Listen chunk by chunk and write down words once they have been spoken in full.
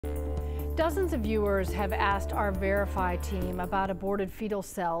Dozens of viewers have asked our Verify team about aborted fetal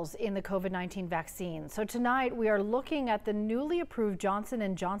cells in the COVID-19 vaccine. So tonight we are looking at the newly approved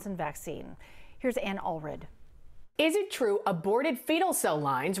Johnson & Johnson vaccine. Here's Ann Allred. Is it true aborted fetal cell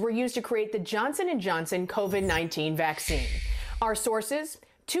lines were used to create the Johnson & Johnson COVID-19 vaccine? Our sources?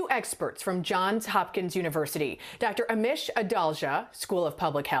 Two experts from Johns Hopkins University, Dr. Amish Adalja, School of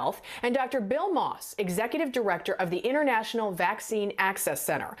Public Health, and Dr. Bill Moss, Executive Director of the International Vaccine Access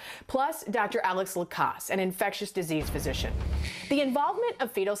Center, plus Dr. Alex Lacasse, an infectious disease physician. The involvement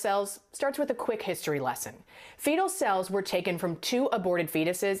of fetal cells starts with a quick history lesson. Fetal cells were taken from two aborted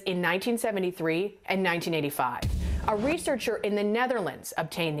fetuses in 1973 and 1985. A researcher in the Netherlands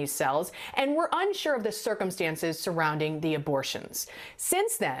obtained these cells and were unsure of the circumstances surrounding the abortions.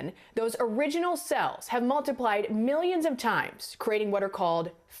 Since then, those original cells have multiplied millions of times, creating what are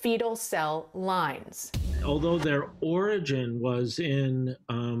called fetal cell lines. Although their origin was in,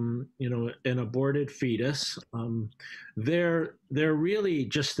 an aborted fetus, they're really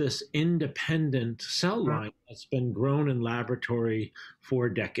just this independent cell line that's been grown in laboratory for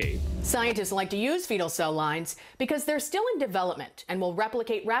decades. Scientists like to use fetal cell lines because they're still in development and will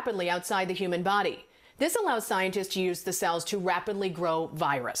replicate rapidly outside the human body. This allows scientists to use the cells to rapidly grow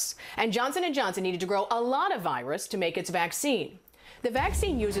virus. And Johnson & Johnson needed to grow a lot of virus to make its vaccine. The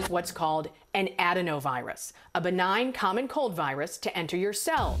vaccine uses what's called an adenovirus, a benign common cold virus, to enter your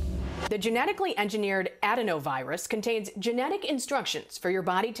cell. The genetically engineered adenovirus contains genetic instructions for your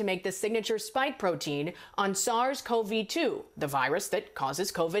body to make the signature spike protein on SARS-CoV-2, the virus that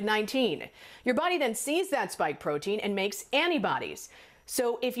causes COVID-19. Your body then sees that spike protein and makes antibodies.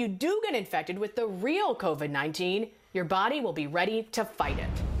 So if you do get infected with the real COVID-19, your body will be ready to fight it.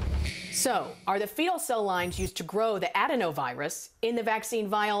 So, are the fetal cell lines used to grow the adenovirus in the vaccine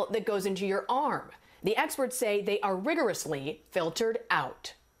vial that goes into your arm? The experts say they are rigorously filtered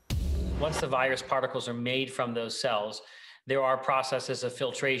out. Once the virus particles are made from those cells, there are processes of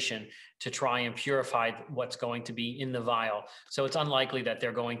filtration to try and purify what's going to be in the vial. So it's unlikely that there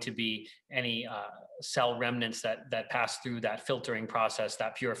are going to be any cell remnants that pass through that filtering process,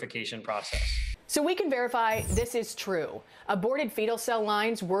 that purification process. So we can verify this is true. Aborted fetal cell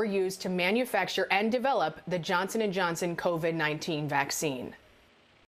lines were used to manufacture and develop the Johnson & Johnson COVID-19 vaccine.